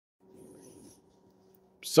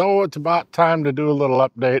So it's about time to do a little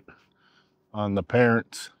update on the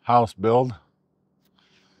parents' house build.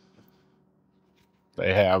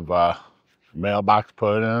 They have a mailbox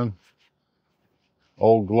put in,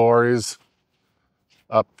 Old Glory's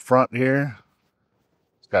up front here.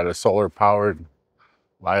 It's got a solar powered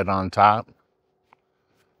light on top.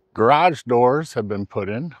 Garage doors have been put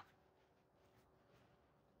in.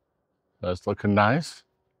 That's looking nice.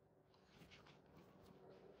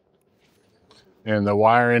 And the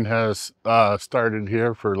wiring has started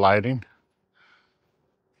here for lighting.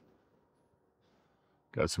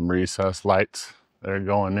 Got some recessed lights that are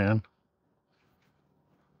going in.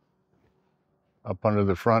 Up under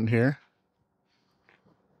the front here.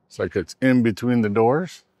 It's like it's in between the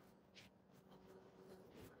doors.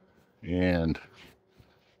 And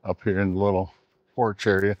up here in the little porch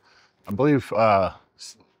area, I believe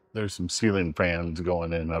there's some ceiling fans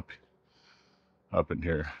going in up in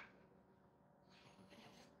here.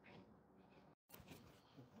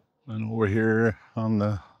 And over here on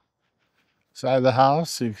the side of the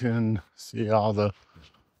house, you can see all the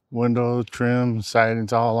window trim,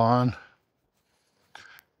 siding's all on.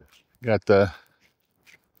 Got the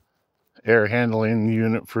air handling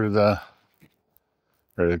unit for the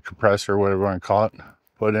compressor, whatever you want to call it,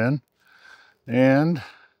 put in. And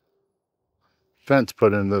fence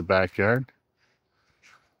put into the backyard.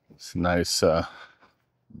 It's a nice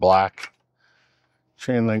black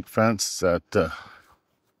chain link fence that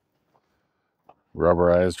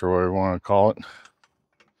rubberized, or whatever you want to call it.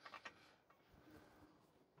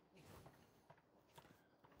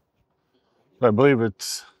 I believe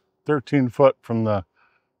it's 13 foot from the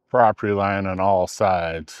property line on all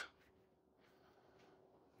sides.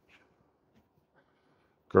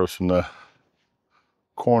 Goes from the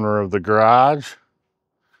corner of the garage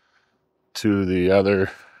to the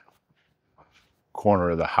other corner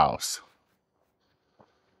of the house.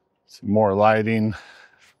 Some more lighting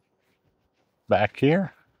back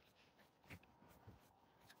here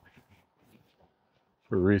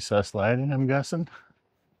for recessed lighting, I'm guessing.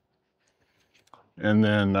 And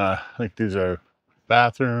then I think these are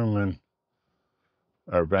bathroom and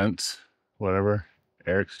or vents, whatever,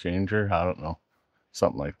 air exchanger, I don't know,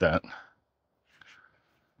 something like that.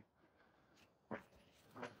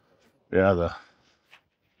 Yeah, the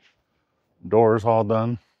doors all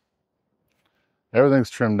done. Everything's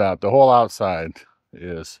trimmed out. The whole outside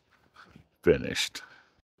is finished.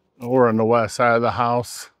 Over on the west side of the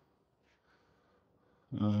house,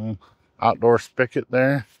 outdoor spigot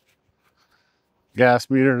there. Gas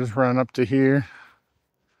meters run up to here.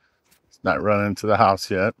 It's not running to the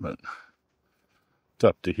house yet, but it's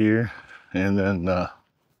up to here. And then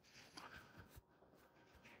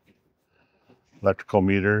electrical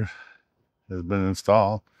meter has been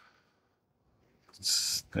installed.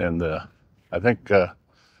 And I think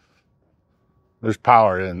there's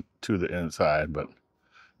power in to the inside, but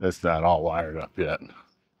it's not all wired up yet. And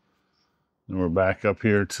we're back up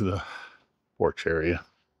here to the porch area.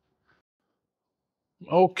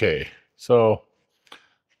 Okay, so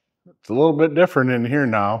it's a little bit different in here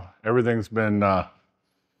now. Everything's been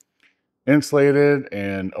insulated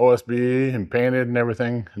and OSB and painted and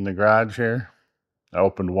everything in the garage here. I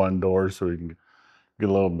opened one door so we can get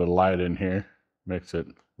a little bit of light in here. Makes it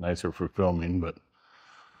nicer for filming, but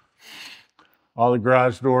all the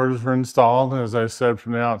garage doors were installed, as I said,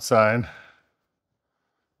 from the outside.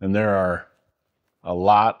 And there are a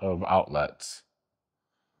lot of outlets.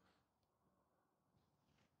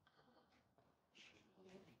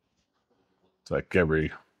 It's like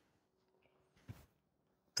every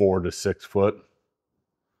 4 to 6 foot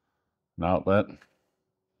an outlet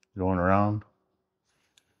going around.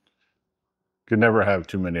 Could never have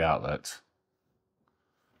too many outlets.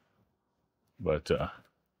 But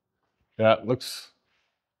yeah, it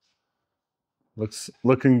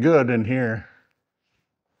looking good in here.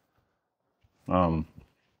 I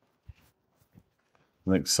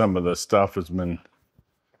think some of the stuff has been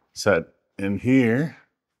set in here.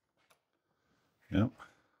 Yep.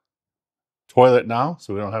 Toilet now,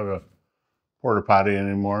 so we don't have a porta potty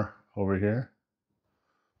anymore over here.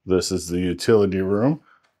 This is the utility room,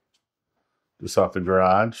 just off the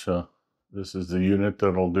garage. So this is the unit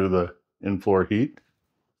that'll do the in-floor heat.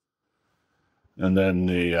 And then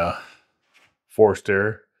the forced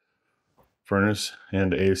air furnace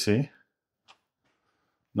and AC.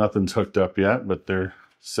 Nothing's hooked up yet, but they're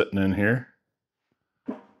sitting in here.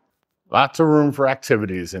 Lots of room for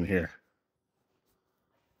activities in here.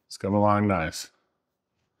 It's come along nice.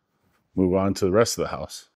 Move on to the rest of the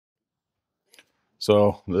house.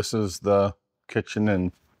 So this is the kitchen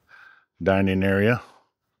and dining area.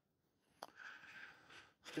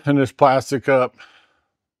 And there's plastic up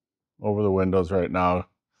over the windows right now.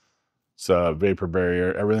 It's a vapor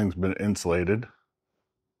barrier. Everything's been insulated.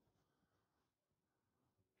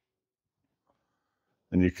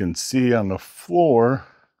 And you can see on the floor,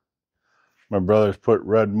 my brother's put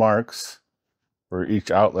red marks where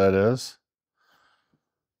each outlet is.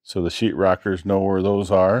 So the sheetrockers know where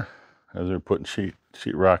those are as they're putting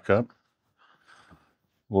sheetrock up.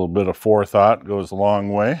 A little bit of forethought goes a long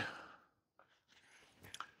way.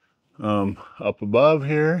 Up above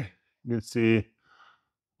here, you can see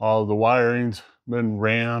all the wiring's been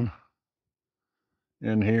ran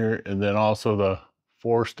in here, and then also the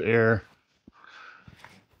forced air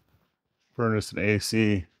furnace and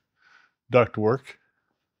AC ductwork.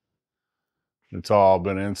 It's all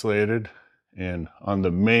been insulated, and on the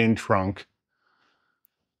main trunk,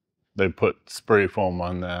 they put spray foam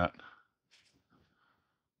on that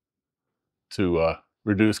to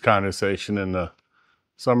reduce condensation in the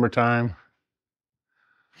summertime,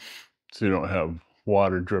 so you don't have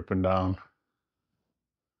water dripping down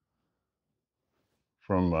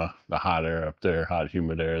from the hot air up there, hot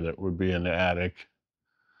humid air that would be in the attic.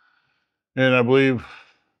 And I believe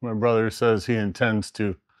my brother says he intends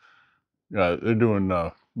to, they're doing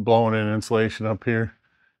blowing in insulation up here,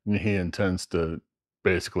 and he intends to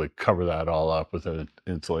basically cover that all up with an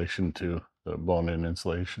insulation too, the blown in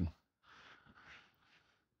insulation.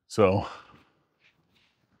 So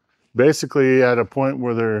basically at a point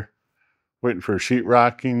where they're waiting for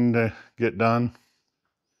sheetrocking to get done.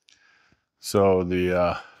 So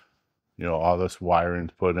the, you know, all this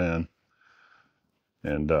wiring's put in,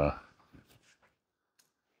 and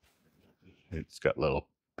it's got little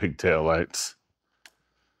pigtail lights.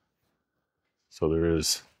 So there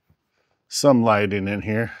is some lighting in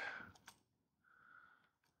here.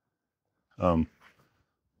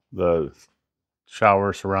 The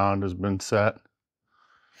shower surround has been set.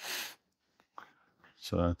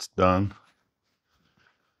 So that's done.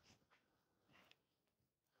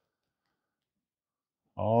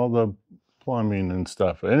 All the plumbing and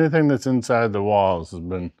stuff, anything that's inside the walls has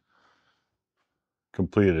been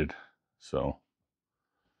completed. So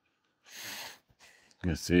you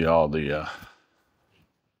can see all the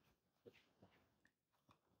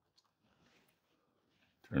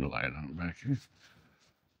turn the light on back here.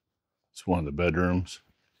 It's one of the bedrooms.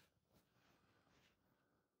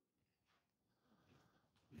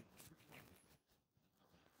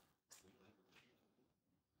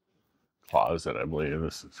 Closet, I believe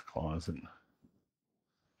this is a closet.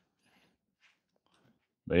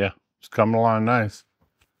 But yeah, it's coming along nice.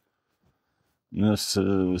 And this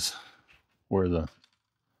is where the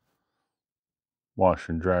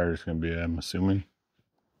washer and dryer is going to be, I'm assuming.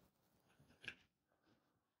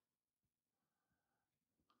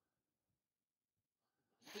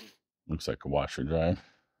 Looks like a washer dryer.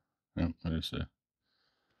 Yep, there's a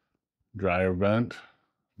dryer vent.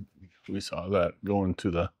 We saw that going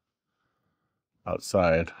to the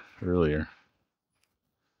outside earlier.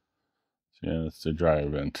 So yeah, it's the dryer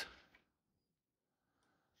vent.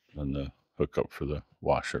 And the hookup for the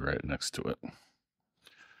washer right next to it.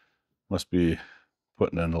 Must be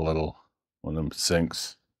putting in a little one of them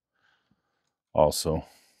sinks also.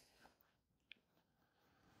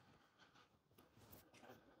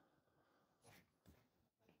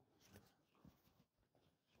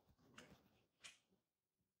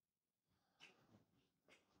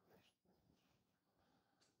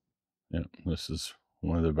 Yeah, this is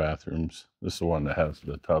one of the bathrooms. This is the one that has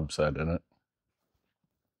the tub set in it.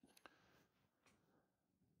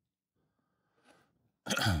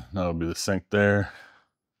 That'll be the sink there.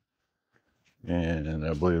 And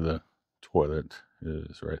I believe the toilet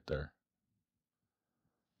is right there.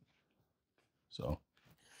 So,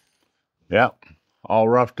 yeah, all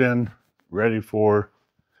roughed in, ready for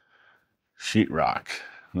sheetrock.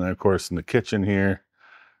 And then, of course, in the kitchen here,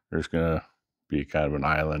 there's going to be kind of an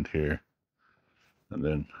island here. And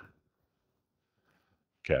then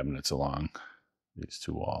cabinets along these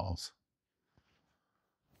two walls.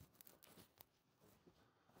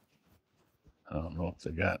 I don't know if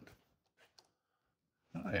they got,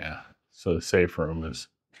 oh yeah, so the safe room is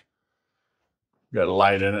got a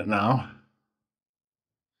light in it now.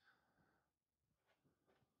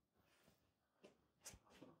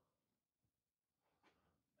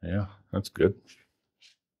 Yeah, that's good.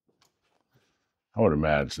 I would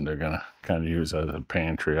imagine they're gonna kind of use it as a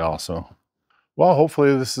pantry also. Well,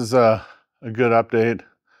 hopefully this is a good update.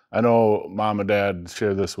 I know mom and dad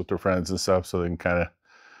share this with their friends and stuff, so they can kind of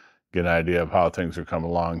get an idea of how things are coming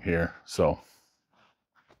along here. So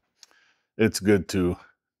it's good to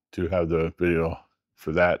have the video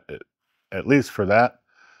for that, at least for that.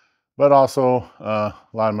 But also a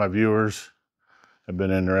lot of my viewers have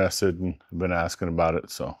been interested and have been asking about it.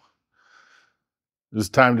 So it's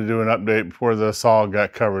time to do an update before this all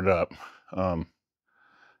got covered up.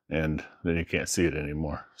 And then you can't see it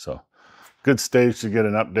anymore. So good stage to get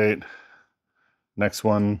an update. Next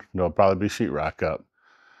one, there'll probably be sheetrock up,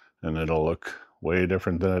 and it'll look way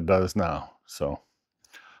different than it does now. So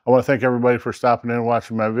I want to thank everybody for stopping in and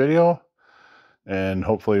watching my video, and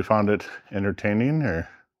hopefully you found it entertaining or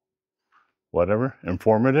whatever,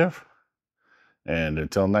 informative. And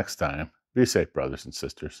until next time, be safe, brothers and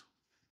sisters.